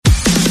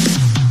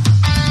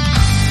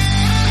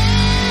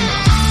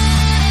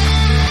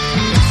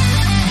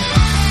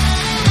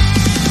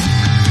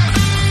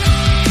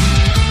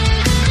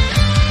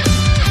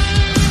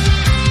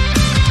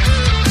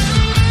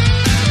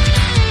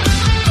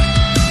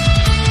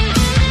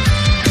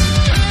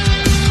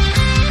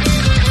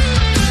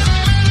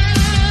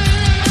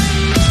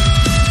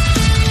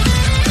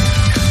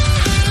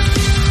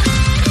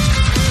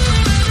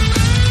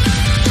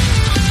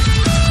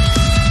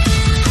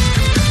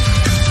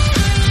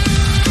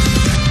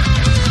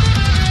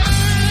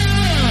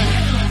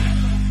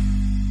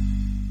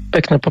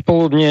Pekné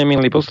popoludnie,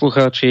 milí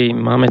poslucháči.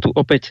 Máme tu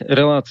opäť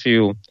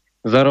reláciu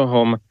za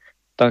rohom,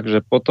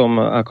 takže potom,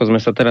 ako sme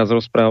sa teraz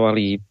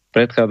rozprávali v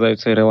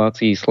predchádzajúcej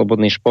relácii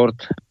Slobodný šport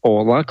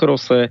o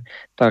lakrose,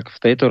 tak v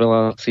tejto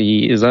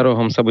relácii za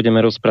rohom sa budeme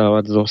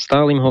rozprávať so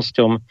stálym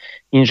hosťom,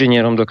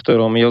 inžinierom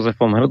doktorom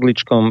Jozefom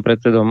Hrdličkom,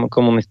 predsedom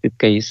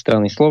Komunistickej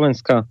strany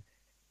Slovenska.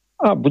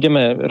 A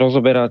budeme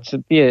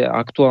rozoberať tie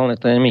aktuálne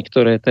témy,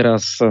 ktoré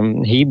teraz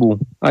hýbu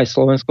aj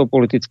slovenskou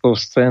politickou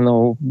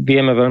scénou.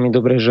 Vieme veľmi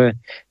dobre, že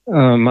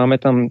máme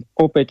tam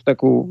opäť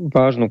takú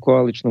vážnu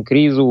koaličnú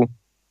krízu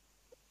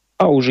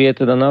a už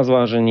je teda na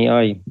zvážení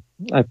aj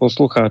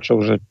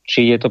poslucháčov, že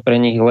či je to pre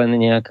nich len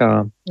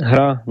nejaká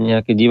hra,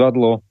 nejaké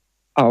divadlo,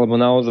 alebo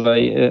naozaj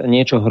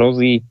niečo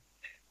hrozí.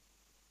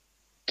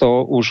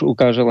 To už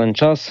ukáže len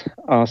čas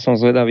a som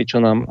zvedavý,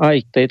 čo nám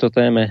aj k tejto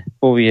téme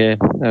povie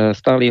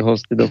stály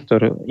host,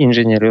 doktor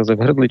inžinier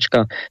Jozef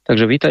Hrdlička.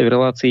 Takže vítaj v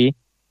relácii.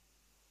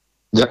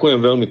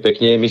 Ďakujem veľmi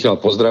pekne, Michal,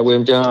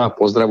 pozdravujem ťa a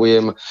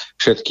pozdravujem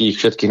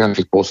všetkých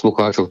našich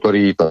poslucháčov,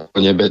 ktorí to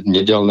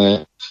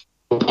nedeľné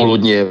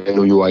popoludnie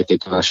venujú aj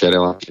tejto našej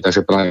relácii.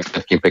 Takže prajem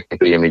všetkým pekný,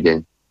 príjemný deň.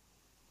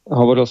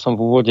 Hovoril som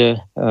v úvode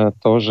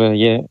to, že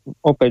je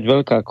opäť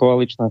veľká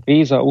koaličná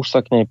kríza. Už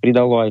sa k nej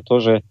pridalo aj to,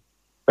 že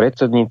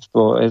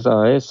predsedníctvo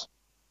SAS,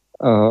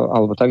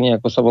 alebo tak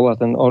nejako sa volá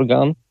ten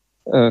orgán,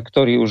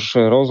 ktorý už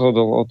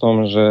rozhodol o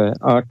tom, že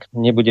ak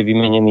nebude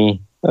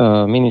vymenený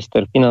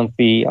minister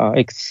financií a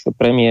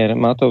ex-premiér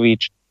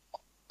Matovič,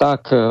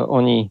 tak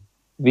oni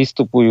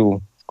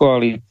vystupujú z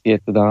koalície,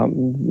 teda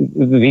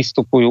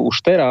vystupujú už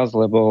teraz,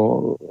 lebo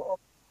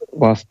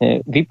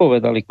vlastne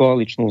vypovedali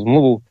koaličnú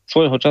zmluvu.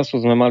 Svojho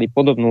času sme mali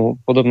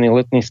podobný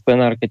letný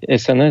scenár, keď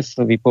SNS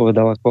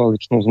vypovedala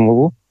koaličnú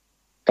zmluvu.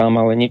 Tam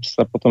ale nič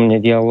sa potom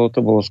nedialo,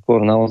 to bolo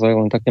skôr naozaj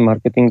len také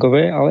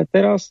marketingové, ale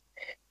teraz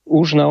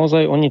už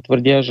naozaj oni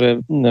tvrdia,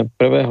 že 1.9.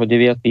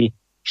 4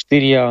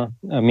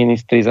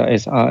 ministri za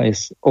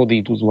SAS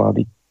odídu z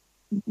vlády.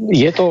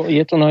 Je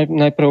to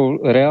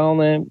najprv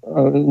reálne,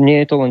 nie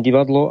je to len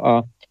divadlo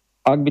a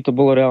ak by to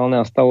bolo reálne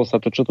a stalo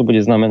sa to, čo to bude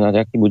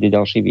znamenať, aký bude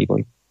ďalší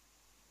vývoj?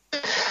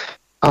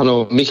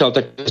 Áno, Michal,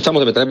 tak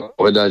samozrejme treba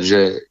povedať,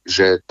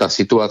 že tá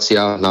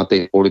situácia na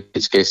tej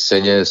politickej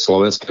scéne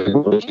Slovenskej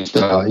republiky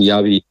sa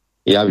javí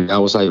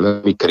naozaj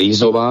veľmi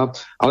krízová.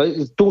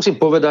 Ale tu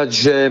musím povedať,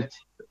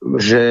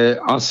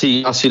 že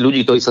asi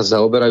ľudí, ktorí sa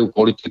zaoberajú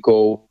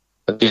politikou,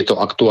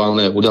 tieto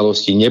aktuálne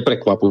udalosti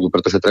neprekvapujú,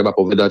 pretože treba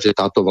povedať, že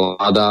táto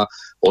vláda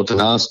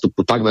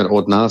takmer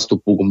od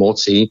nástupu k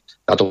moci,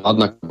 táto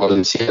vládna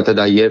koalícia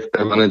teda je v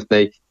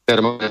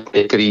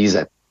permanentnej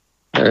kríze.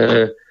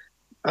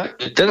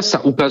 Teraz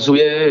sa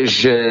ukazuje,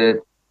 že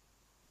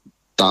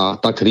tá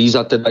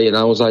kríza teda je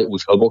naozaj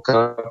už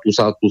hlboká.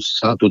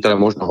 Tu teda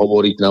možno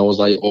hovoriť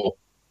naozaj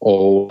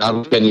o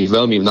narušených,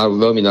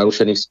 veľmi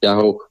narušených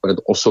vzťahoch,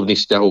 osobných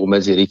vzťahov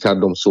medzi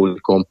Richardom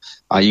Sulíkom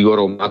a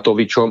Igorom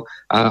Matovičom.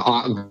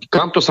 A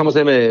kam to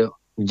samozrejme,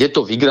 kde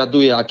to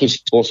vygraduje, akým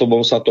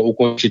spôsobom sa to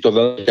ukončí, to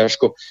veľmi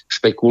ťažko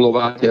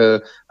špekulovať.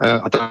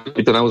 A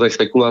je to naozaj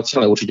špekulácia,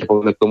 ale určite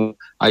povieme k tomu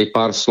aj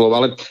pár slov.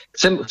 Ale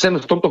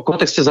chcem v tomto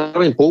kontexte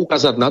zároveň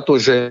poukázať na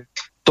to, že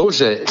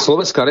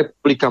Slovenská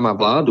republika má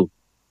vládu,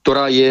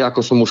 ktorá je,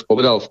 ako som už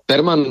povedal, v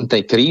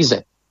permanentnej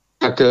kríze,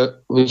 tak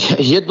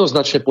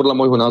jednoznačne podľa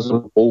môjho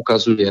názoru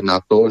poukazuje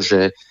na to,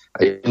 že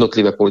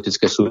jednotlivé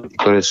politické subjekty,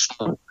 ktoré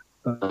sú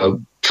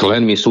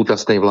členmi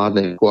súčasnej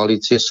vládnej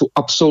koalície, sú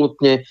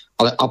absolútne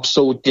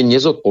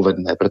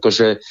nezodpovedné,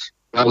 pretože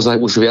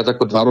naozaj už viac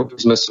ako 2 roky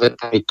sme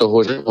svedkami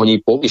toho, že oni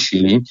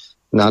povýšili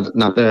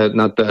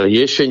nad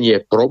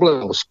riešenie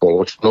problémov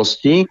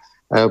spoločnosti,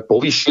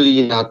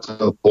 povýšili nad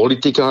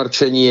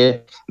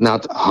politikárčenie,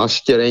 nad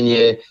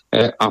hašterenie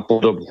a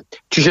podobne.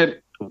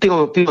 Čiže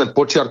tým len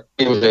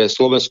počiarkujem, že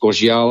Slovensko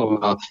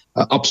žiaľ má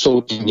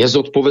absolútne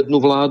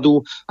nezodpovednú vládu.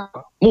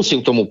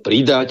 Musím tomu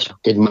pridať,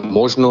 keď mám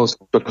možnosť,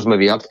 to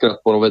sme viackrát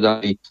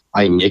povedali,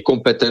 aj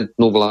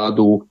nekompetentnú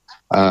vládu,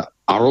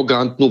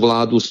 arogantnú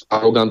vládu s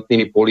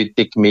arogantnými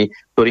politikmi,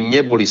 ktorí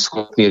neboli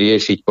schopní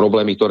riešiť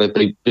problémy, ktoré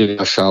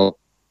prinášal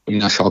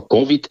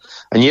COVID,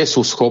 nie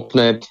sú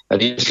schopné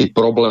riešiť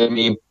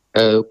problémy,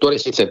 ktoré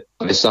síce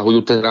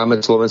presahujú ten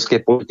rámec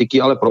slovenskej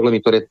politiky, ale problémy,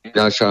 ktoré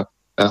prináša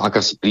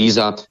akási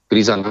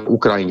kríza na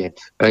Ukrajine.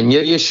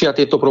 Neriešia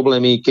tieto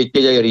problémy,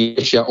 keď aj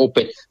riešia,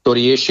 opäť to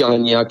riešia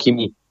len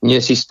nejakými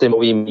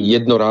nesystémovými,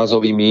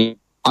 jednorázovými,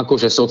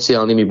 akože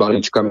sociálnymi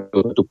balíčkami,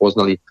 ktoré tu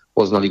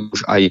poznali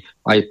už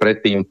aj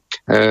predtým.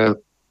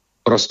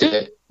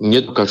 Proste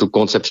nedokážu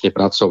koncepčne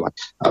pracovať.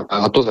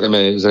 A to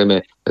zrejme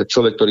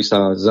človek, ktorý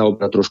sa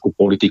zaoberá trošku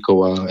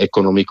politikou a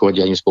ekonomikou a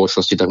dianím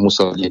spoločnosti, tak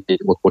musel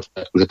vedieť od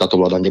počiatku, že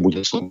táto vláda nebude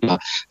schopná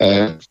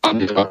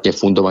adekvátne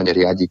fundovane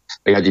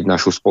riadiť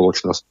našu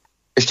spoločnosť.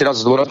 Ešte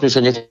raz zdôrazňujem,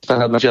 že nechcem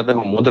na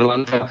žiadneho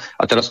moderlanda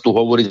a teraz tu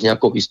hovoriť s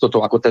nejakou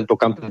istotou, ako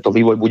tento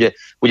vývoj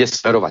bude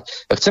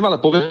smerovať. Chcem ale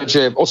povedať,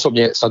 že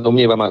osobne sa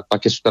domnievam, a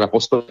také sú teda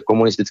postoje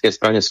Komunistickej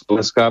strane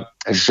Slovenska,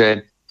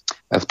 že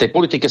v tej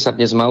politike sa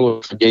dnes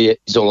málo deje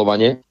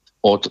izolovane,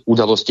 od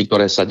udalostí,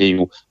 ktoré sa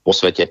dejú po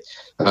svete.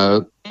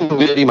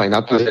 Verím aj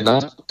na to, že na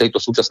tejto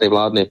súčasnej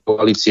vládnej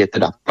koalície,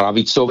 teda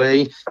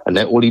pravicovej,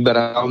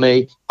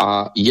 neoliberálnej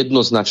a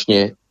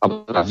jednoznačne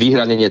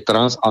vyhranenie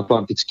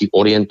transatlanticky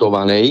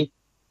orientovanej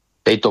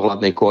tejto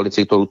vládnej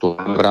koalície, ktorú tu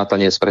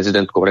vrátane s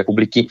prezidentkou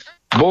republiky,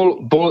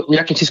 bol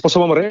nejakým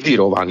spôsobom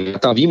režírovaný.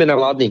 Tá výmena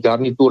vládnych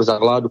garnitúr za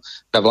vládu,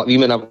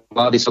 výmena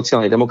vlády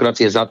sociálnej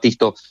demokracie za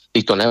týchto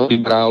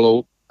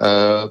neoliberálov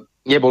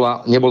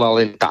nebola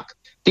len tak.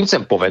 Tým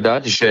chcem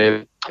povedať,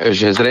 že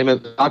zrejme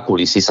na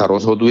kulisy sa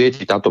rozhoduje,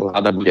 či táto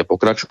vláda bude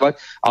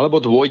pokračovať, alebo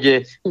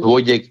dôjde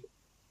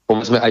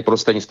povedzme aj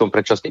prostredníctvom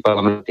predčasných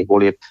parlamentných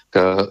volieb k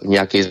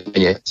nejakej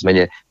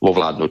zmene vo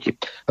vládnutí.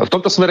 V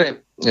tomto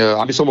smere,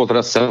 aby som bol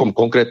teraz celkom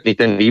konkrétny,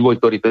 ten vývoj,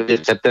 ktorý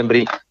je v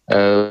septembri,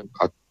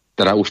 a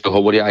teda už to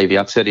hovoria aj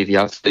viacerí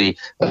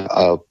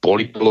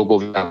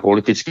politológovia,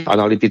 politickí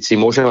analytici,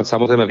 môže mať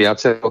samozrejme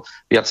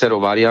viacero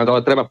variant,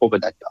 ale treba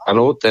povedať,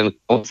 áno, ten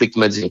konflikt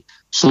medzi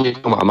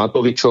Sulíkom a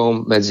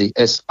Matovičom, medzi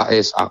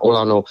SAS a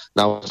Olano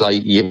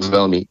naozaj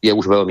je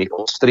už veľmi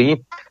ostrý.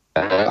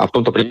 A v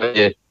tomto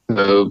prípade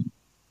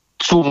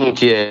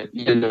súvnutie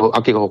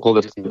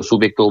akéhokoľvek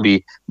subjektov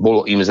by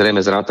bolo im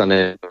zrejme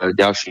zrátané v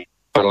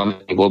ďalších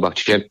parlamentných voľbách.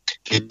 Čiže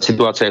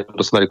situácia je v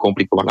tomto smere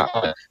komplikovaná.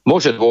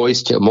 Môže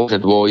dôjsť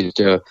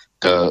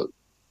k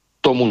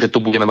tomu, že tu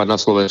budeme mať na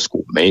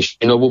Slovensku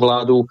menšinovú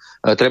vládu.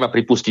 Treba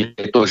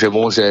pripustiť to, že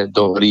môže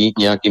do hry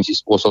nejakým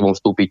spôsobom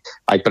vstúpiť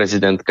aj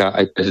prezidentka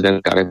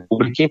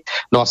republiky.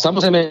 No a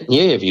samozrejme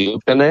nie je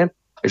vylúčené,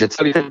 že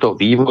celý tento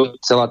vývoj,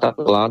 celá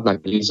táto vládna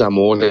kríza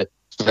môže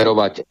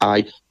smerovať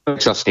aj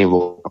predčasným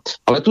voľbám.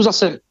 Ale tu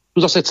zase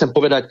chcem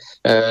povedať,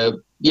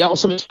 ja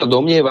osobne sa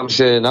domnievam,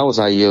 že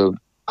naozaj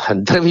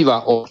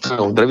drvivá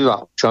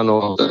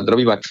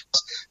časť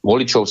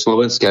voličov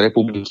Slovenskej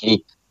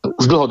republiky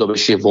už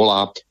dlhodobejšie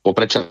volá po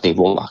predčasných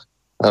voľbách.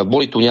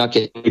 Boli tu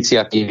nejaké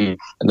iniciatívy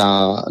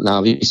na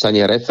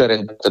vypísanie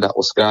referenda, teda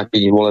o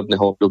skrátení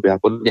volebného obdobia a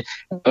podobne.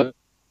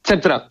 Chcem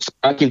teda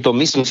skrátim to,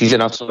 myslím si, že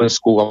na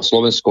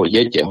Slovensko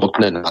je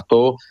tehotné na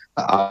to,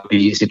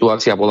 aby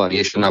situácia bola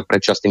riešená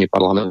predčasnými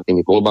parlamentnými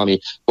voľbami.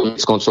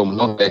 Koniec koncov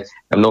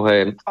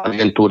mnohé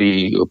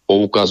agentúry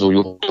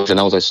poukazujú, že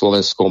naozaj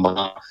Slovensko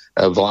má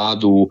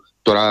vládu,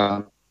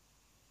 ktorá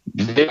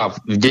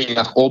v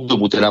dejinách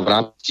obdobu, teda v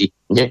rámci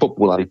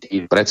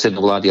nepopularity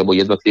predsedu vlády alebo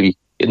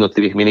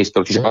jednotlivých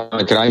ministrov, čiže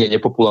máme krajine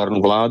nepopulárnu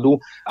vládu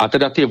a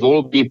teda tie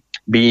voľby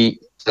by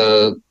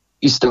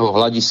istého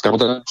hľadiska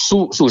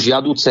sú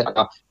žiaduce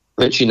a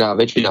väčšina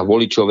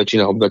voličov,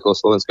 väčšina obyvateľov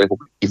Slovenskej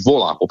republiky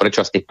volá po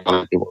predčasných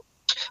parlamentných voľbách.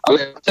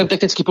 Ale chcem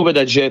technicky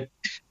povedať, že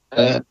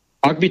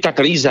ak by tá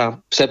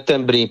kríza v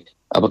septembri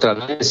alebo teda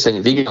na jeseň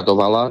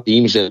vygradovala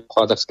tým, že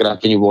dochádza k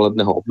skráteniu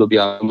volebného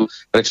obdobia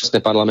predčasné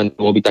parlamentné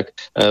voľby, tak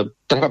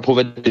treba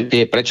povedať, že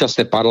tie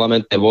predčasné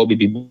parlamentné voľby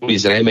by boli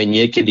zrejme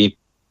niekedy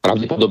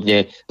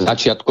pravdepodobne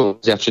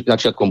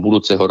začiatkom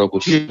budúceho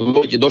roku. Čiže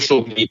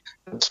došlo k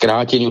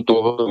skráteniu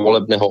toho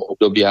volebného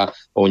obdobia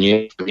o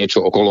niečo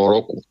okolo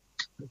roku.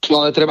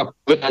 Ale treba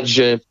povedať,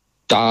 že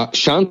tá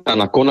šanca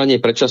na konanie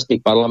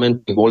predčasných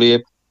parlamentných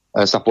volieb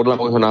sa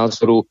podľa môjho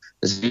názoru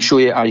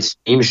zvyšuje aj s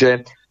tým,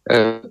 že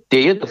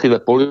tie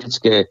jednotlivé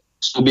politické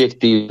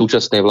subjekty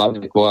súčasnej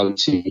vládnej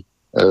koalícii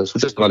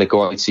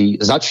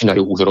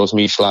začínajú už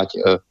rozmýšľať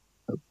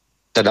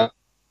teda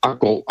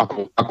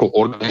ako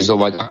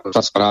organizovať, ako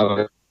sa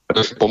správať,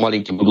 pretože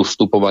pomalinky budú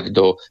vstupovať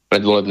do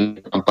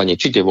predvolebnej kampane,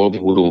 či tie voľby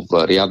budú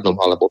v riadnom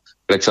alebo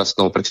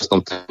predčasnom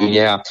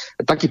termíne. A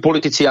takí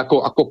politici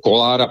ako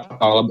Kolár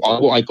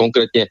alebo aj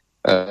konkrétne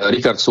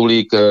Richard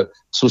Sulík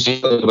sú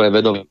si dobre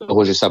vedomí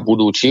toho, že sa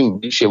budú,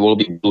 čím bližšie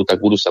voľby budú, tak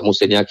budú sa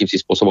musieť nejakým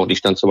spôsobom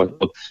dištancovať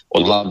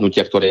od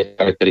vládnutia, ktoré je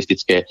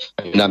charakteristické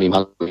menami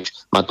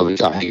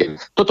Matovič a Heger.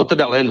 Toto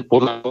teda len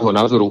podľa môjho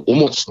názoru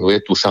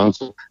umocňuje tú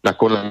šancu na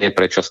konanie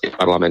predčasných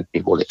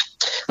parlamentných volieb.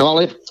 No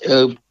ale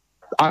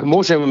ak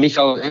môžem,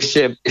 Michal,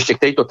 ešte k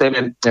tejto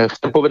téme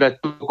chcem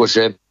povedať,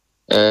 že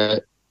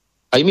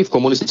aj my v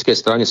komunistickej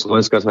strane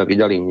Slovenska sme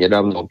vydali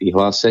nedávno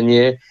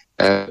vyhlásenie,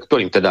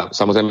 ktorým teda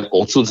samozrejme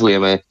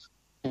odsudzujeme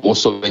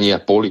pôsobenie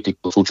a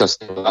politiku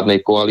súčasnej vládnej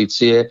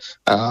koalície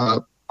a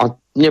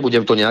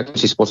nebudem to nejakým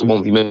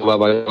spôsobom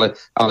vymenovať,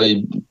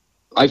 ale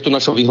aj v tom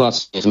našom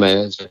vyhlásení sme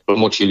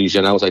tlmočili, že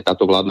naozaj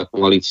táto vládna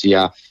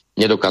koalícia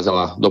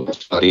nedokázala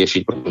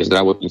riešiť problémy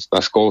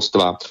zdravotníctva,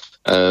 školstva.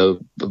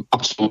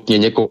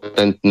 Absolútne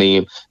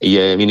nekompetentný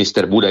je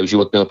minister bude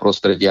životného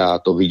prostredia a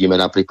to vidíme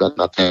napríklad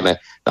na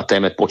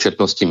téme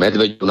početnosti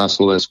medveďov na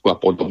Slovensku a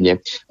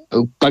podobne.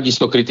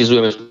 Takisto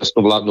kritizujeme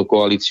vládnu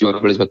koalíciu,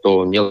 robili sme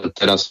to nielen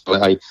teraz,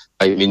 ale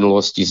aj v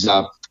minulosti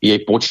za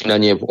jej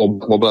počínanie v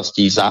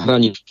oblasti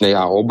zahraničnej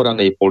a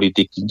obrannej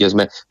politiky, kde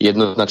sme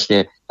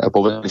jednoznačne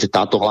povedali, že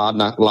táto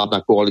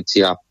vládna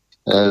koalícia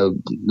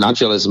na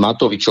čele s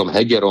Matovičom,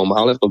 Hegerom,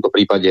 ale v tomto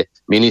prípade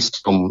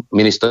ministrom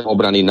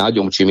obrany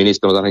Náďom či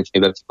ministrom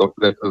zahraničných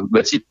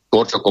vecí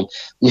Korčokom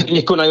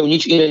nekonajú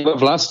nič iné,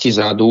 vlasti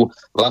zradu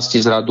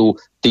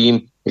tým,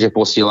 že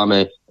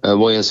posielame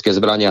vojenské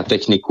zbrania a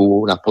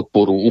techniku na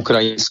podporu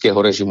ukrajinského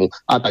režimu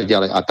a tak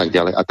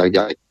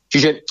ďalej.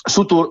 Čiže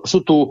sú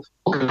tu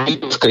okrem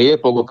týchto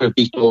škriepok, okrem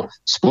týchto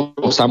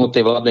spôsobov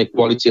samotnej vládnej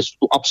koalície,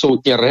 sú tu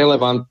absolútne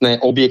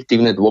relevantné,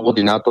 objektívne dôvody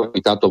na to,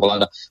 aby táto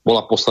vláda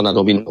bola poslaná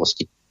do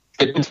minulosti.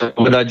 Chcem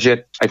povedať, že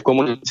aj v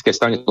komunistickej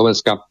strane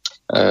Slovenska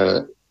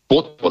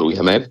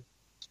podporujeme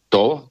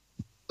to,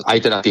 aj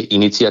teda tie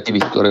iniciatívy,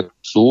 ktoré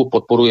sú,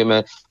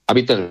 podporujeme,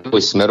 aby ten vývoj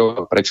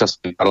smeroval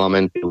predčasným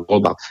parlamentným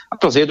voľbám. A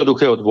to z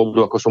jednoduchého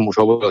dôvodu, ako som už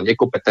hovoril,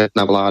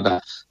 nekompetentná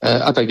vláda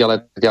a tak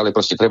ďalej,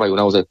 proste treba ju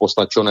naozaj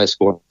poslať čo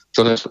najskôr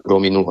do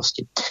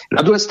minulosti.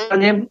 Na druhej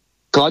strane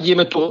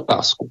kladieme tú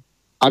otázku.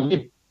 Ak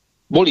by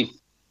boli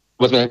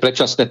povedzme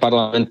predčasné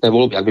parlamentné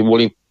voľby, ak by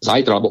boli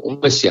zajtra, alebo o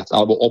mesiac,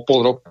 alebo o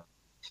pol roka,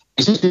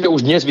 myslím si, že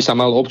už dnes by sa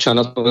mal občan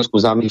na Slovensku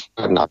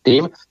zamýšľať nad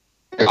tým,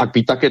 ak by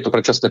takéto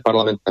predčasné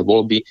parlamentné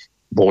voľby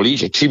boli,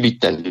 že či by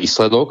ten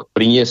výsledok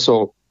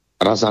priniesol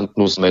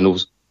razantnú zmenu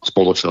v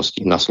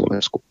spoločnosti na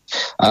Slovensku.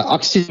 A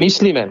ak si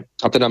myslíme,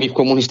 a teda my v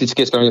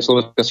komunistickej strane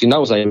Slovenska si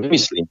naozaj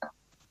nemyslíme,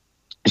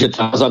 že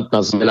tá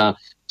razantná zmena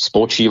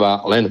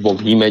spočíva len vo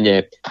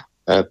výmene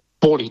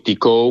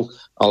politikov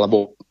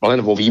alebo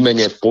len vo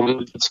výmene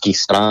politických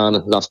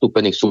strán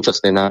zastúpených v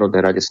súčasnej Národnej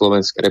rade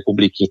Slovenskej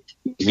republiky,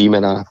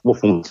 výmena vo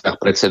funkciách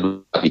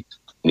predsedu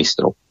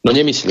ministrov. No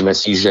nemyslíme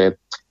si, že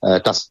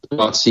tá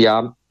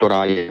situácia,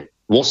 ktorá je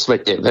vo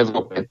svete, v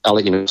Európe,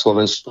 ale i na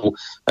Slovensku,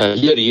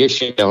 je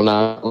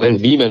riešiteľná len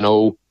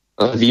výmenou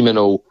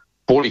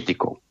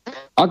politikov.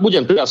 Ak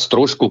budem teraz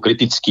trošku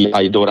kritický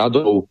aj do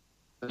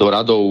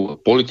radov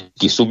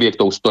politických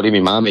subjektov, s ktorými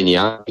máme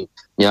nejaký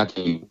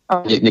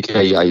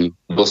aj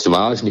dosť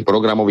vážny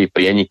programový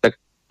prienik, tak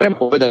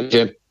treba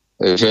povedať,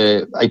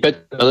 že aj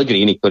Peter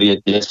Pellegrini, ktorý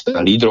je dnes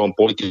lídrom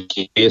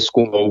politických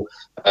prieskumov,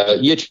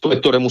 je človek,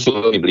 ktorému sú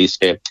veľmi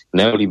blízke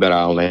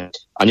neoliberálne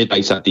a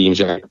netají sa tým,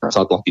 že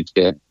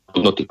transatlantické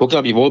hodnoty.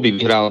 Pokiaľ by voľby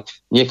vyhral,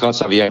 nechal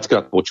sa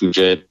viackrát počuť,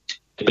 že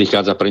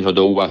prichádza pre ňoho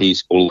do úvahy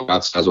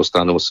spolupráca so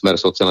stranou Smer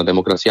sociálna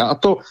demokracia. A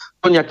to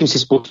nejakým si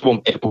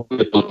spôsobom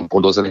evokuje to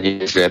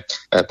podozrenie, že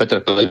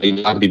Peter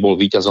Pellegrini, ak by bol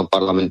víťazom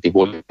parlamentných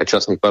volieb,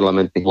 predčasných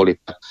parlamentných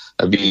volieb,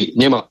 by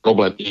nemal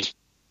problém ísť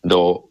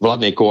do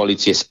vládnej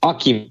koalície s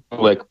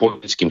akýmkoľvek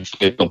politickým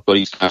subjektom,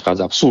 ktorý sa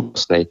nachádza v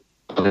súčasnej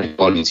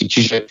koalícii.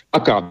 Čiže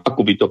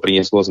akú by to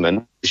prinieslo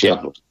zmenu?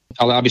 Žiadnu.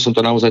 Ale aby som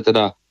to naozaj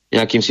teda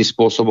nejakým si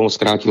spôsobom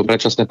skrátil,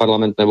 predčasné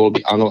parlamentné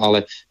voľby, áno,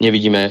 ale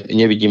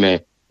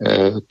nevidíme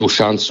tú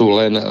šancu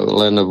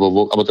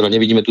alebo teda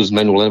nevidíme tú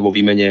zmenu len vo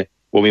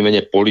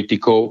výmene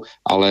politikov,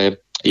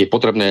 ale je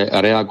potrebné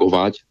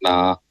reagovať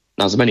na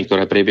zmeny,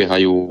 ktoré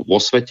prebiehajú vo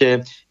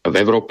svete, v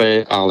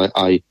Európe, ale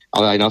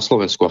aj na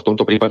Slovensku. A v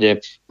tomto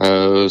prípade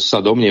sa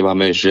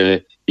domnievame,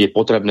 že je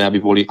potrebné, aby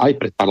boli aj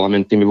pred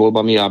parlamentnými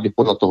voľbami a aby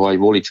podľa toho aj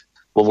volič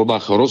vo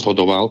voľbách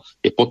rozhodoval,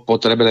 je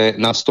potrebné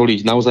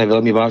nastoliť naozaj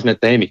veľmi vážne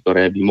témy,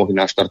 ktoré by mohli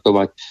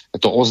naštartovať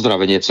to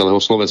ozdravenie celého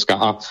Slovenska.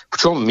 A v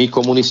čom my,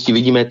 komunisti,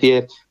 vidíme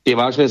tie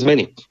vážne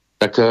zmeny?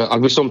 Tak ak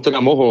by som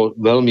teda mohol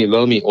veľmi,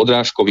 veľmi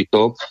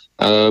odrážkovito,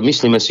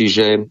 myslíme si,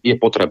 že je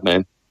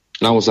potrebné,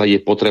 naozaj je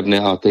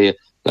potrebné, a tie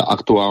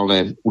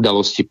aktuálne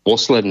udalosti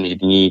posledných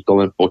dní to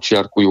len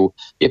počiarkujú,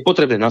 je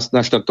potrebné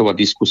naštartovať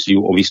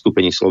diskusiu o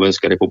vystúpení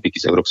Slovenskej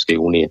republiky z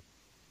Európskej únie.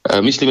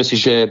 Myslíme si,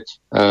 že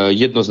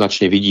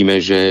jednoznačne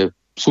vidíme, že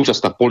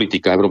súčasná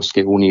politika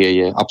Európskej únie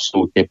je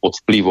absolútne pod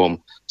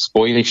vplyvom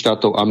Spojených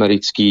štátov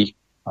amerických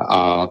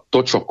a to,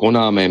 čo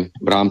konáme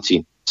v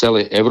rámci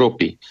celej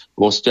Európy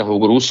vo vzťahu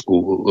k Rusku,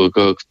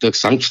 k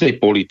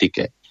sankčnej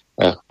politike,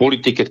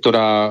 politike,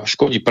 ktorá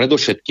škodí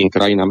predovšetkým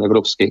krajinám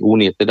Európskej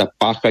únie, teda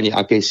páchanie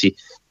akejsi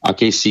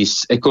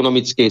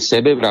ekonomickej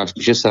sebevraždy,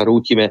 že sa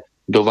rútime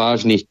do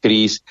vážnych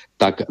kríz,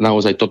 tak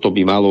naozaj toto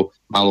by malo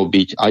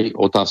byť aj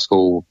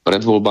otázkou pred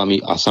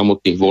voľbami a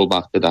samotných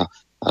voľbách, teda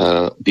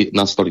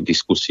nastoliť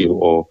diskusiu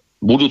o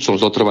budúcom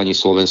zotrvaní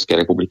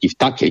Slovenskej republiky v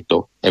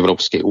takejto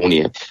Európskej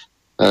únie.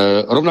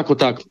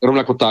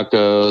 Rovnako tak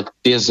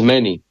tie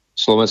zmeny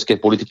slovenskej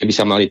politiky by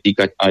sa mali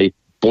týkať aj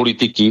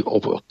politiky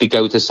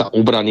týkajúce sa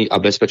obrany a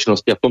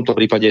bezpečnosti. A v tomto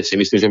prípade si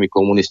myslím, že my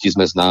komunisti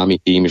sme známi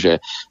tým, že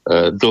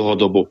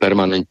dlhodobo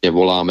permanentne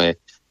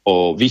voláme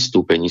o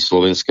vystúpení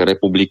Slovenskej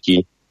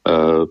republiky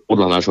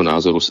podľa nášho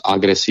názoru z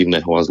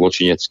agresívneho a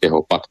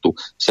zločineckého paktu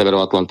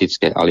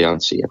Severoatlantickej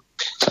aliancie.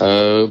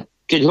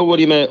 Keď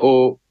hovoríme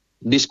o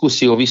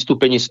diskusii o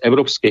vystúpení z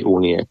Európskej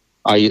únie,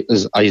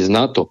 aj z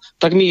NATO,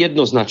 tak my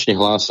jednoznačne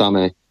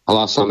hlásame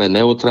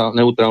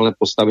neutrálne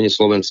postavenie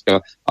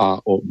Slovenska a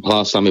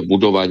hlásame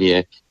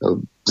budovanie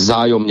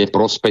vzájomne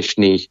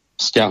prospešných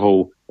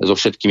vzťahov so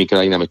všetkými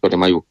krajinami, ktoré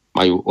majú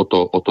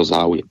o to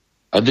záujem.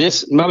 A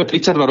dnes máme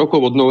 32 rokov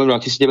od novembra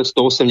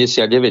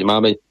 1989,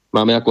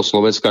 máme ako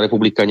Slovenská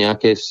republika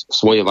nejaké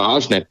svoje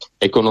vážne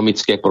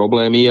ekonomické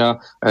problémy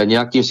a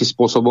nejakým si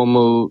spôsobom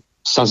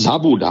sa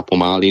zabúda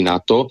pomaly na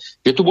to,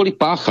 že tu boli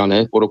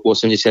páchané po roku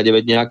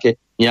 89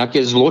 nejaké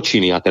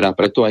zločiny a teda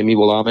preto aj my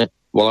voláme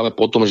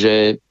potom,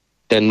 že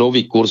ten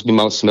nový kurz by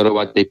mal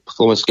smerovať tej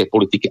slovenskej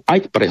politike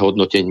aj k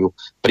prehodnoteniu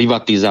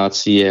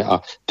privatizácie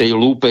a tej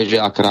lúpeže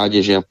a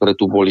krádeže, ktoré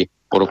tu boli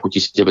po roku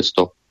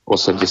 1989.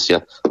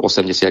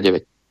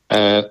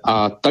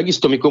 A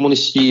takisto my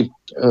komunisti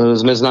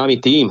sme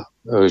známi tým,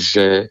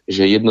 že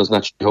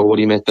jednoznačne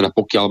hovoríme, teda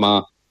pokiaľ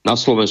má na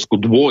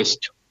Slovensku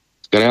dôjsť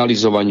k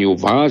realizovaniu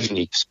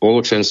vážnych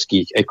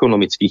spoločenských,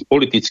 ekonomických,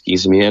 politických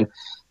zmien,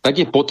 tak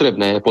je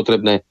potrebné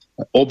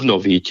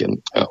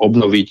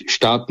obnoviť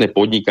štátne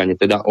podnikanie,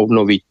 teda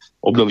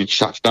obnoviť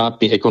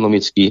štátny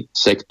ekonomický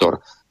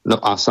sektor. No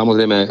a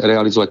samozrejme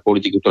realizovať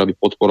politiku, ktorá by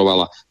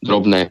podporovala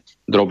drobné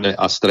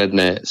a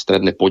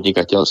stredné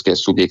podnikateľské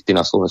subjekty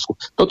na Slovensku.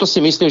 Toto si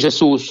myslím, že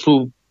sú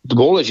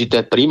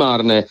dôležité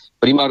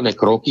primárne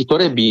kroky,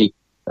 ktoré by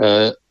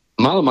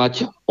mal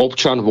mať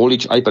občan,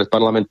 volič aj pred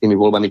parlamentnými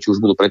voľbami, či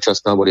už budú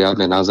predčasné alebo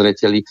riadne na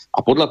zreteli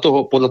a podľa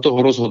toho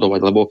rozhodovať,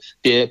 lebo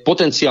tie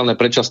potenciálne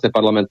predčasné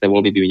parlamentné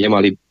voľby by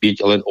nemali byť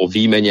len o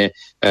výmene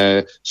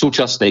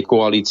súčasnej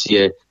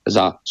koalície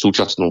za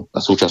súčasnú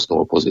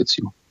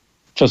opozíciu.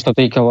 Čo sa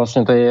týka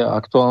vlastne tej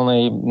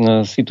aktuálnej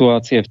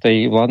situácie v tej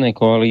vládnej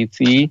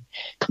koalícii,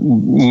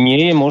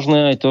 nie je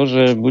možné aj to,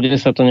 že bude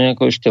sa to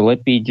nejako ešte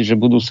lepiť, že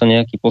budú sa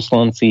nejakí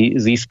poslanci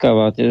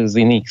získavať z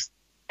iných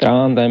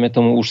strán, dajme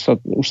tomu,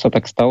 už sa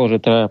tak stalo,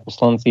 že teda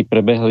poslanci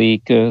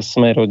prebehli k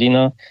Sme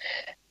rodina,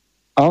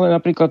 ale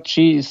napríklad,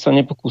 či sa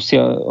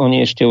nepokúsia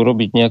oni ešte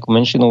urobiť nejakú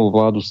menšinovú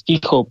vládu s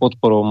tichou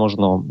podporou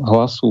možno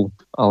Hlasu,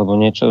 alebo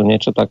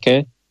niečo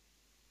také,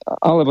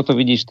 alebo to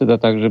vidíš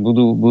teda tak, že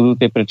budú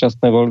tie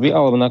predčasné voľby,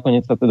 alebo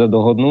nakoniec sa teda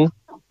dohodnú,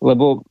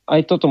 lebo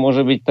aj toto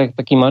môže byť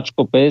taký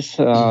mačko pes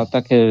a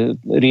také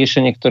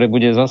riešenie, ktoré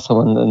bude zase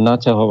len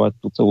naťahovať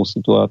tú celú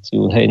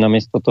situáciu. Hej,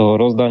 namiesto toho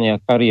rozdania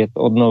kariet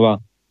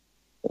odnova,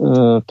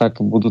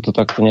 tak budú to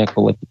takto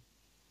nejako lepiť.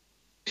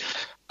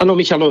 Áno,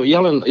 Michal,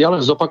 ja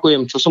len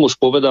zopakujem, čo som už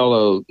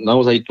povedal.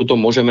 Naozaj tuto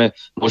môžeme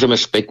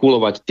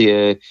špekulovať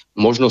tie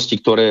možnosti,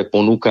 ktoré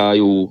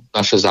ponúkajú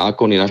naše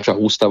zákony, naša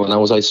ústava.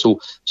 Naozaj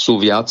sú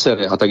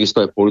viaceré a takisto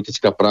aj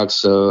politická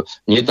prax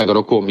nie tak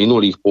rokov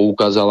minulých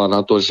poukázala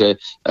na to, že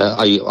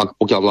aj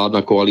pokiaľ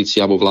vládna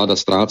koalícia alebo vláda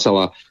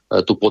strácala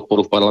tú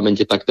podporu v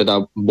parlamente, tak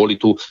teda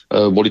boli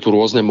tu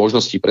rôzne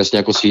možnosti.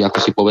 Presne ako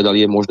si povedal,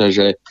 je možné,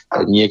 že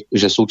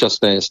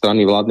súčasné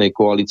strany vládnej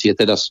koalície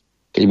teda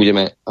keď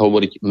budeme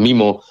hovoriť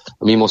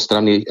mimo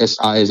strany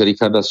SAS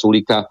Richarda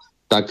Sulíka,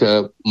 tak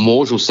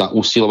môžu sa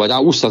usilovať,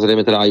 a už sa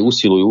zrejme teda aj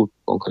usilujú,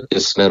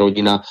 konkrétne Sme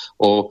rodina,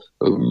 o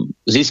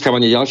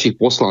získavanie ďalších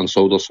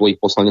poslancov do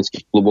svojich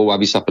poslaneckých klubov,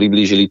 aby sa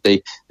priblížili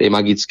tej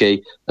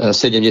magickej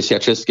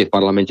 76 v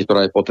parlamente,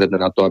 ktorá je potrebná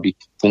na to, aby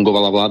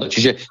fungovala vláda.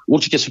 Čiže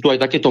určite sú tu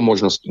aj takéto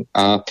možnosti.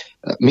 A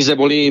my sme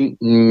boli,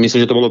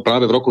 myslím, že to bolo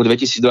práve v roku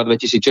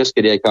 2002-2006,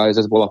 kedy aj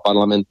KSS bola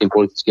parlamentným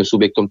politickým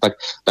subjektom, tak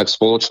v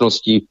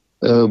spoločnosti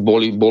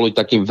boli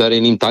takým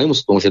verejným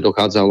tajomstvom, že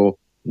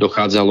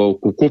dochádzalo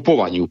ku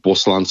kupovaniu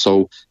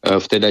poslancov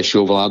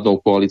vtedajšou vládnou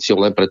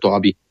koalíciou len preto,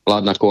 aby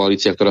vládna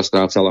koalícia, ktorá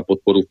strácala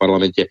podporu v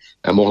parlamente,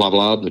 mohla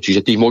vládnuť.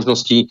 Čiže tých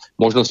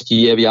možností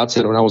je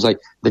viacero. Naozaj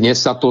dnes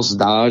sa to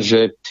zdá,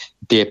 že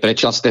tie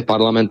predčasné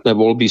parlamentné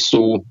voľby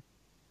sú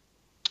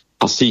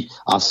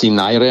asi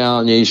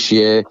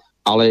najreálnejšie,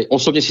 ale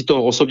osobne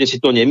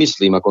si to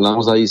nemyslím. Ako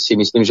naozaj si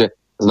myslím, že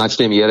v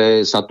značnej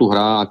miere sa tu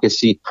hrá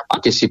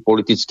akési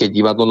politické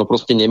divadlo. No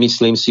proste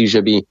nemyslím si,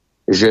 že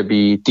by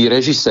tí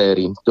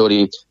režiséri,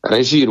 ktorí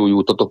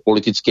režírujú toto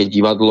politické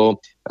divadlo,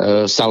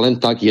 sa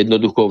len tak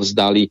jednoducho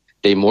vzdali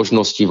tej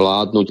možnosti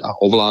vládnuť a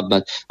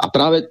ovládať. A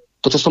práve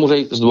to, čo som už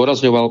aj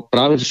zdôrazňoval,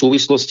 práve v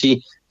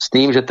súvislosti s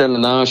tým, že ten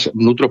náš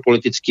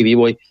vnútropolitický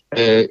vývoj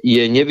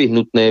je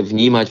nevyhnutné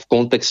vnímať v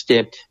kontexte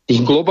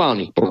tých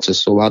globálnych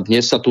procesov. A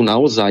dnes sa tu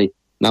naozaj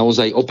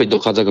opäť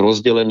dochádza k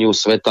rozdeleniu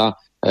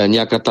sveta,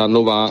 nejaká tá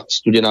nová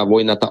studená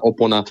vojna, tá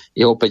opona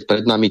je opäť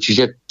pred nami.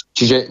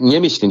 Čiže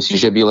nemyslím si,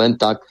 že by len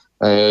tak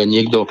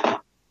niekto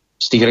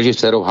z tých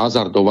režisérov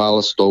hazardoval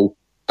s tou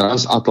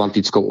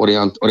transatlantickou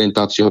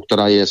orientáciou,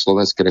 ktorá je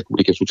Slovenskej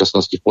republike v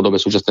súčasnosti v podobe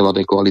súčasnej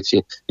vládnej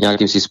koalície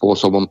nejakým si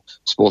spôsobom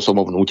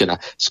vnútená.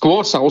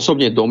 Skôr sa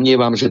osobne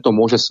domnievam, že to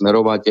môže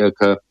smerovať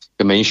k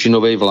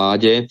menšinovej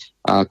vláde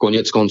a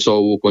konec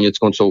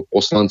koncov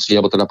poslanci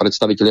alebo teda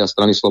predstavitelia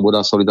strany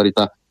Sloboda a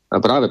Solidarita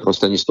práve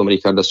prostredníctvom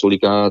Richarda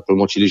Sulíka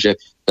tlmočili, že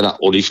teda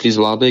odišli z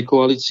vládnej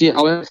koalície,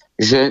 ale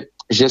že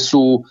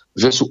sú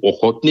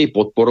ochotní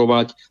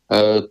podporovať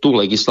tú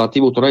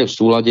legislatívu, ktorá je v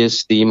súlade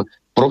s tým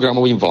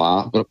programovým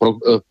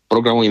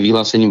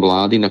vyhlásením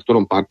vlády, na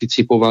ktorom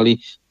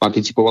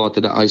participovala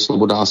teda aj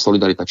Sloboda a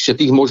Solidarita. Čiže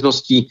tých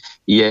možností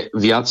je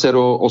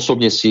viacero.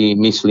 Osobne si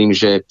myslím,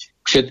 že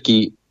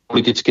všetky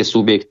politické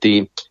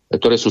subjekty,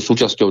 ktoré sú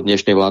súčasťou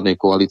dnešnej vládnej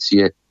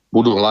koalície,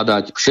 budú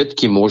hľadať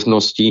všetky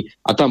možnosti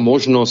a tá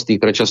možnosť tých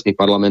predčasných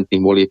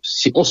parlamentných volieb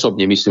si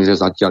osobne myslím,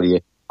 že zatiaľ je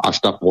až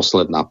tá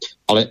posledná.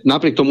 Ale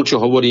napriek tomu, čo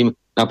hovorím,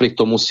 napriek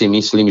tomu si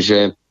myslím,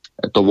 že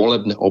to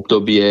volebné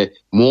obdobie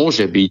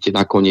môže byť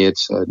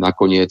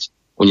nakoniec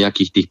o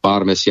nejakých tých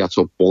pár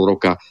mesiacov, pol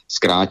roka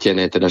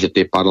skrátené, teda že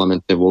tie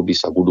parlamentné voľby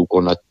sa budú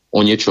konať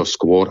o niečo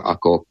skôr,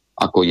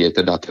 ako je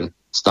teda ten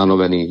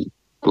stanovený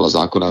podľa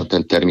zákona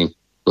ten termín,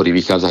 ktorý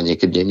vychádza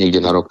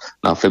niekde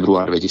na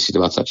február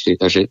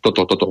 2024. Takže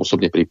toto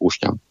osobne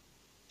pripúšťam.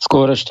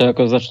 Skôr ešte,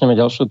 ako začneme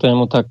ďalšiu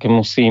tému, tak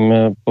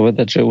musím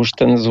povedať, že už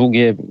ten zvuk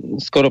je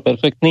skoro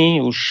perfektný,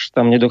 už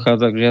tam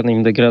nedochádza k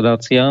žiadnym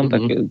degradáciám,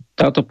 tak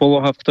táto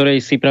poloha, v ktorej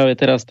si práve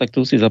teraz, tak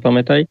tu si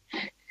zapamätaj.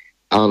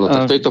 Áno,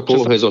 tak v tejto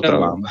polohe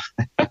zotrvám.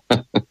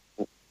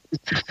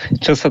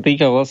 Čo sa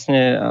týka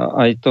vlastne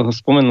aj toho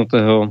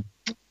spomenutého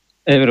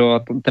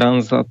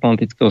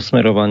transatlantického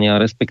smerovania,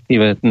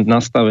 respektíve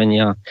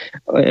nastavenia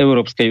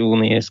Európskej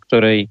únie, z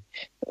ktorej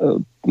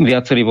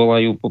viacerí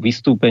volajú po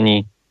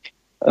vystúpení,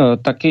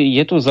 tak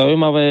je tu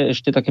zaujímavé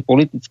ešte také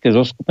politické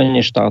zoskupenie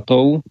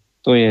štátov,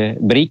 to je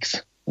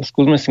BRICS.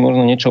 Skúsme si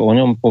možno niečo o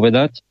ňom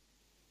povedať.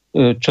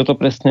 Čo to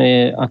presne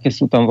je, aké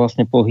sú tam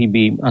vlastne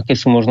pohyby, aké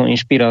sú možno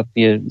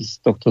inšpirácie z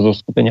tohto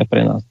zoskupenia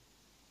pre nás.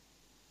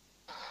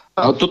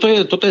 A toto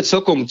je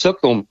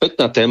celkom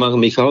pekná téma,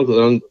 Michal,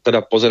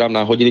 teda pozerám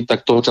na hodiny,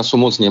 tak toho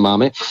času moc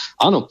nemáme.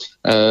 Áno,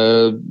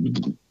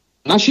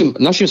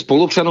 našim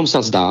spoluobčanom sa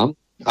zdá,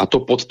 a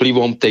to pod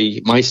vplyvom tej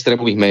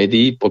mainstreamových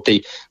médií, po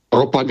tej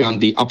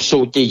propagandy,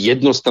 absolútne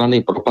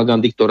jednostrannej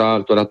propagandy,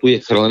 ktorá tu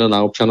je chrlená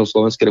na občanov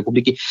Slovenskej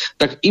republiky,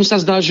 tak im sa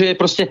zdá, že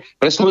proste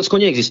pre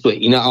Slovensko neexistuje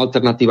iná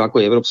alternatíva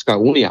ako je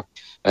Európska únia.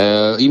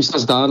 Im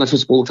sa zdá, našim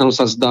spoluobčanom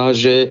sa zdá,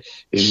 že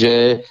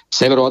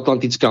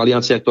Severoatlantická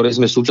aliancia, ktorej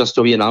sme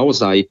súčasťou, je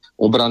naozaj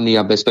obranný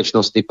a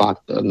bezpečnostný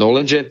pakt. No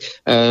lenže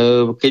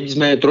keď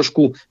sme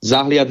trošku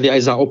zahliadli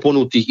aj za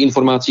oponu tých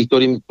informácií,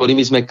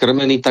 ktorými sme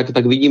krmení, tak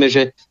vidíme,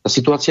 že tá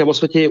situácia vo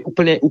svete je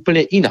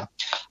úplne iná.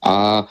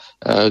 A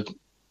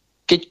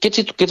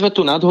keď sme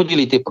tu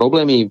nadhodili tie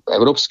problémy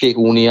Európskej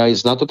únie aj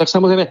z NATO, tak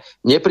samozrejme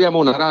nepriamo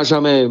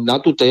narážame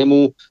na tú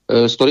tému,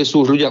 z ktorej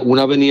sú už ľudia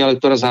unavení,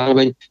 ale ktorá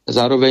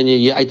zároveň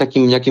je aj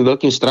takým nejakým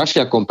veľkým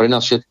strašiakom pre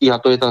nás všetkých,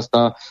 a to je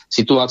tá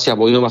situácia,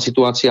 vojnová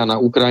situácia na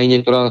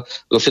Ukrajine, ktorá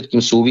so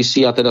všetkým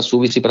súvisí, a teda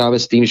súvisí práve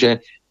s tým,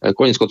 že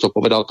koniec koncov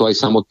povedal to aj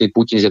samotný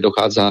Putin, že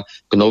dochádza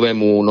k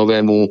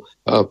novému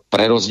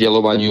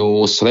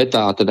prerozdeľovaniu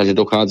sveta, a teda, že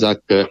dochádza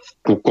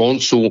ku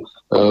koncu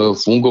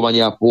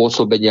fungovania a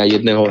pôsobenia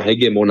jedného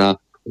hegemona,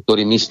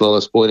 ktorý myslel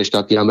Spojené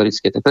štáty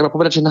americké. Tak treba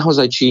povedať, že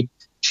naozaj,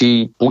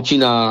 či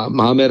Putina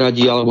máme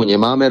radi alebo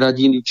nemáme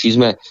radi, či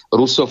sme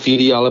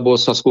rusofíli alebo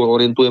sa skôr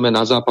orientujeme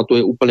na západ, to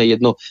je úplne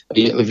jedno.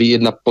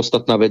 Jedna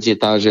podstatná vec je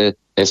tá, že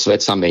ten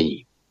svet sa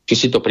mení. Či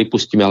si to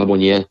pripustíme alebo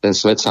nie, ten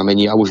svet sa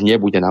mení a už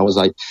nebude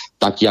naozaj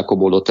taký, ako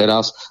bol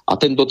doteraz.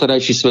 A ten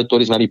doterajší svet,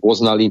 ktorý sme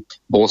poznali,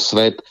 bol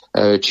svet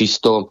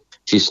čisto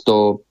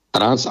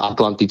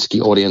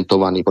transatlanticky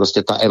orientovaný. Proste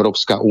tá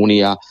Európska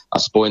únia a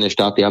Spojené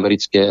štáty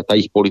americké, tá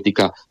ich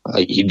politika,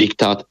 ich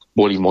diktát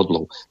boli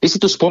modlou. Ty si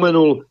tu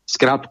spomenul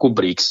skratku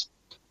BRICS.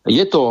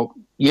 Je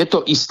to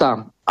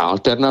istá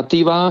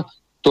alternatíva,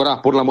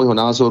 ktorá podľa môjho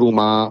názoru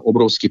má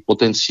obrovský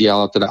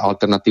potenciál, teda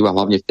alternatíva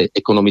hlavne v tej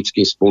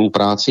ekonomickej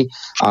spolupráci.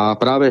 A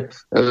práve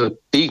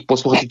tí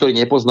poslucháči, ktorí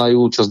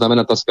nepoznajú, čo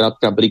znamená tá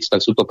skratka BRICS,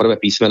 tak sú to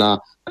prvé písmená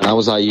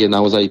naozaj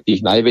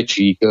tých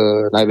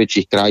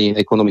najväčších krajín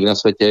ekonomik na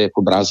svete,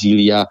 ako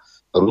Brazília,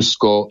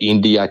 Rusko,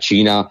 India,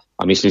 Čína,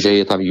 a myslím, že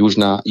je tam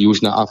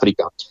Južná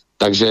Afrika.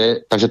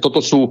 Takže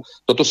toto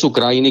sú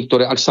krajiny,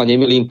 ktoré, ak sa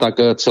nemýlim,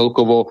 tak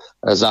celkovo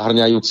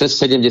zahrňajú cez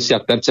 70%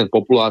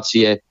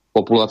 populácie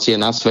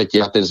na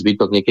svete, a ten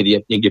zbytok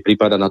niekde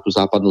prípada na tú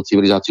západnú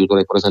civilizáciu,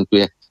 ktoré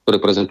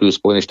prezentujú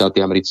Spojené štáty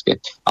americké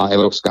a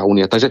Európska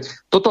únia. Takže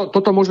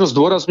toto možno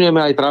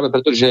zdôrazňujeme aj práve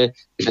preto, že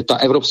tá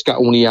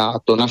Európska únia,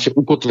 to naše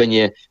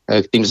ukotvenie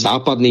k tým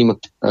západným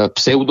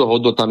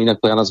pseudohodnotám, inak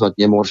to ja nazvať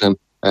nemôžem,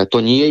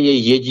 to nie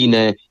je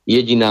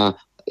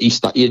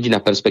jediná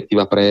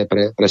perspektíva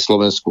pre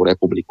Slovenskú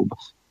republiku.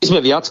 My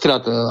sme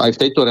viackrát aj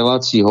v tejto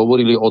relácii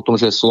hovorili o tom,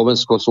 že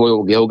Slovensko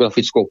svojou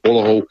geografickou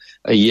polohou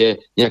je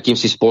nejakým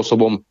si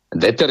spôsobom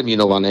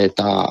determinované,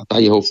 tá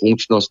jeho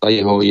funkčnosť,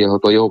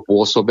 to jeho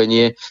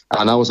pôsobenie,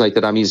 a naozaj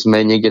teda my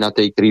sme niekde na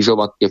tej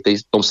križovatke,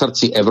 v tom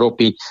srdci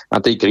Európy, na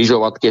tej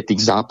križovatke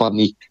tých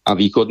západných a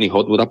východných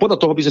hodnôt. A podľa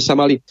toho by sme sa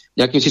mali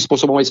nejakým si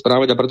spôsobom aj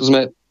správať, a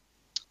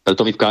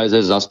preto my v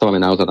KSS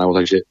zastávame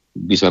naozaj, že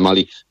by sme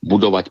mali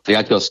budovať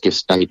priateľské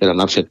vzťahy teda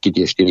na všetky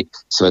tie 4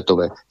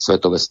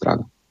 svetové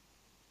strany.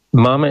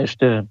 Máme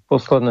ešte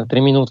posledné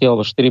 3 minúty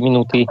alebo 4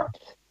 minúty.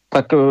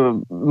 Tak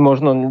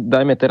možno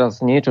dajme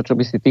teraz niečo, čo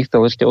by si ty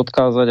chcel ešte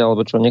odkázať,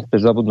 alebo čo nechceš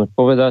zabudnúť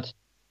povedať.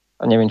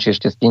 A neviem, či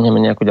ešte stihneme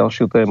nejakú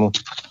ďalšiu tému.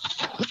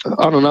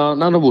 Áno,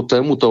 na novú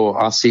tému to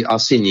asi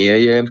nie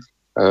je.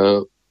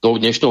 Tou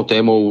dnešnou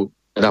témou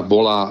teda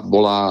bola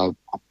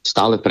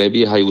stále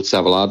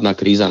prebiehajúca vládna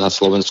kríza na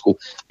Slovensku.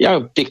 Ja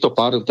tieto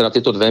 2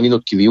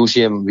 minútky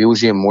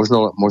využijem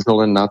možno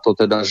len na to,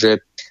 teda,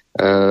 že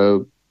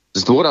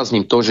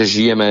zdôrazním to, že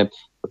žijeme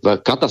v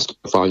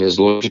katastrofálne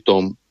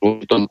zložitom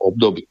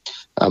období.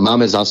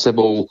 Máme za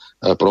sebou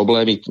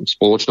problémy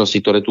spoločnosti,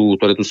 ktoré tu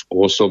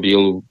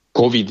spôsobil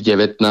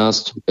COVID-19,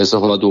 bez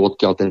ohľadu,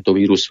 odkiaľ tento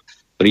vírus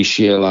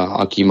prišiel a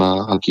aký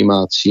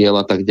má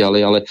cieľ a tak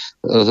ďalej, ale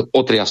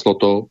otriaslo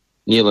to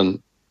nielen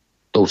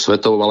tou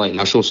svetovou, ale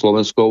aj našou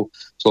slovenskou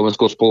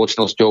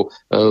spoločnosťou.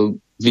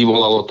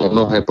 Vyvolalo to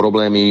mnohé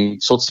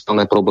problémy,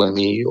 sociálne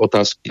problémy,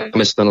 otázky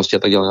zamestnanosti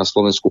a tak ďalej na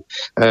Slovensku.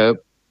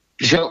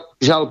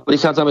 žiaľ,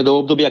 prichádzame do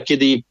obdobia,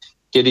 kedy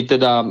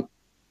teda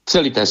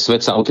celý ten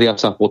svet sa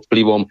otriasa pod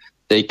vplyvom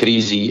tej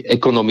krízy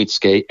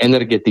ekonomickej,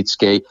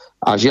 energetickej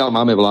a žiaľ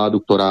máme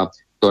vládu, ktorá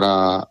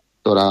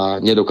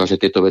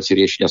nedokáže tieto veci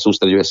riešiť a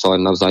sústreďuje sa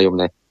len na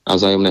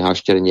vzájomné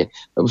hašterenie.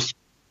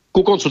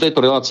 Ku koncu tejto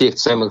relácie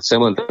chcem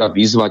len teda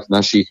vyzvať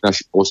našich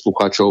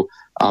poslucháčov,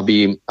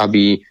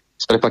 aby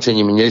s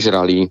prepáčením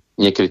nežrali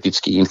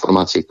nekritické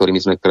informácie, ktorými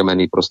sme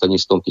krmení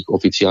prostredníctvom tých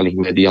oficiálnych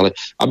médií, ale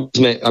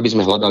aby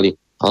sme hľadali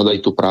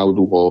tú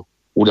pravdu o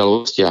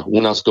udalostiach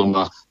u nás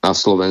doma na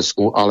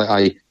Slovensku,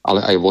 ale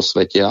aj vo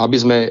svete. Aby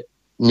sme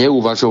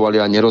neuvažovali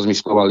a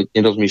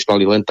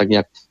nerozmýšľali len tak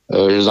nejak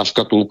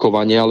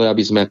zaškatulkovanie, ale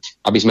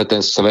aby sme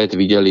ten svet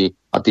videli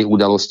a tie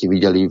udalosti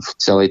videli v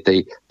celej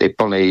tej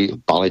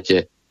plnej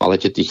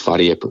palete tých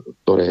farieb,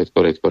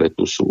 ktoré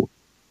tu sú.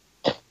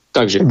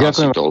 Takže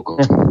asi toľko.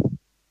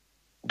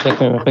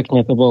 Ďakujeme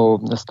pekne, to bol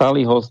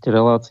stály hosť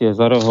relácie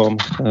za rohom,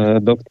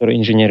 doktor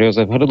inžinier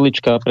Jozef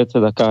Hrdlička,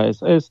 predseda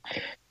KSS.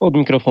 Od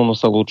mikrofónu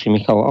sa lúči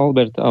Michalom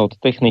Albert a od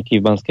techniky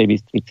v Banskej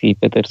Bystrici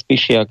Peter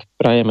Spišiak.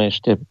 Prajeme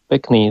ešte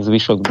pekný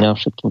zvyšok dňa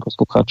všetkým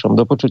poslucháčom.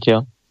 Do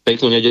počutia.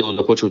 Peknú nedeľu,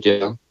 do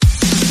počutia.